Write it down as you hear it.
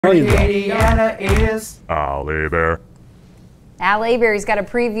Acadiana is Ali Bear. Ali Bear's got a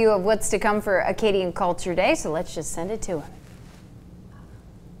preview of what's to come for Acadian Culture Day, so let's just send it to him.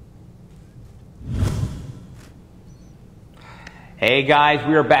 Hey guys,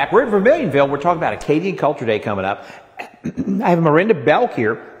 we are back. We're at Vermilionville. We're talking about Acadian Culture Day coming up. I have Miranda Belk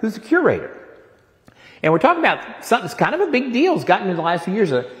here, who's the curator. And we're talking about something that's kind of a big deal. It's gotten in the last few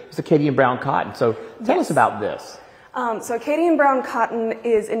years. It's Acadian brown cotton. So tell us about this. So Acadian brown cotton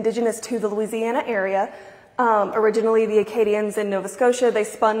is indigenous to the Louisiana area. Originally the Acadians in Nova Scotia, they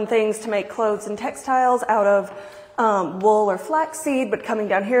spun things to make clothes and textiles out of wool or flaxseed, but coming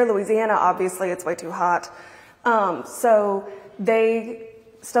down here, Louisiana, obviously it's way too hot. So they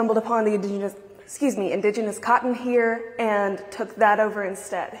stumbled upon the indigenous cotton here and took that over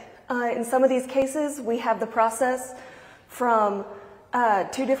instead. In some of these cases, we have the process from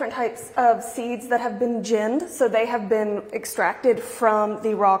two different types of seeds that have been ginned. So they have been extracted from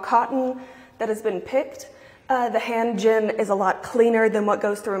the raw cotton that has been picked. The hand gin is a lot cleaner than what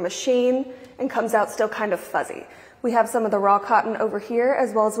goes through a machine and comes out still kind of fuzzy. We have some of the raw cotton over here,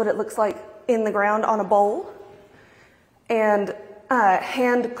 as well as what it looks like in the ground on a bowl, and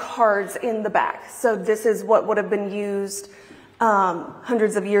hand cards in the back. So this is what would have been used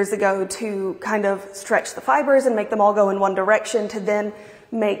hundreds of years ago to kind of stretch the fibers and make them all go in one direction to then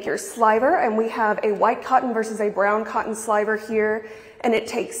make your sliver. And we have a white cotton versus a brown cotton sliver here, and it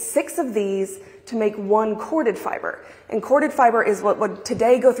takes 6 of these to make one corded fiber. And corded fiber is what would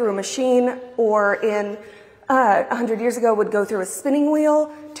today go through a machine, or in 100 years ago would go through a spinning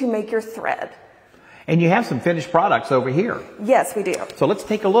wheel to make your thread. And you have some finished products over here. Yes, we do. So let's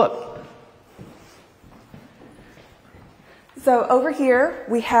take a look. So over here,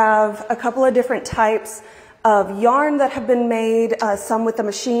 we have a couple of different types of yarn that have been made, some with the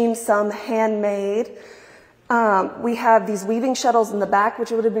machine, some handmade. We have these weaving shuttles in the back,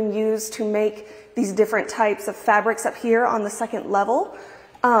 which would have been used to make these different types of fabrics up here on the second level.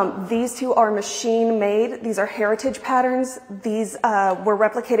 These two are machine made. These are heritage patterns. These were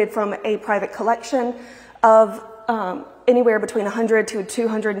replicated from a private collection of anywhere between 100 to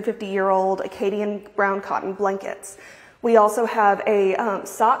 250-year-old Acadian brown cotton blankets. We also have a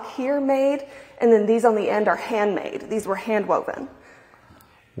sock here made, and then these on the end are handmade. These were hand woven.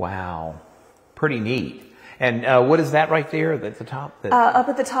 Wow, pretty neat. And what is that right there at the top? Up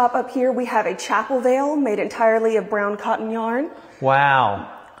at the top up here, we have a chapel veil made entirely of brown cotton yarn.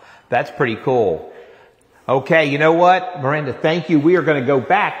 Wow, that's pretty cool. Okay, you know what, Miranda, thank you. We are going to go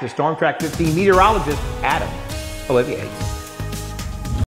back to Storm Track 15 meteorologist Adam Olivier.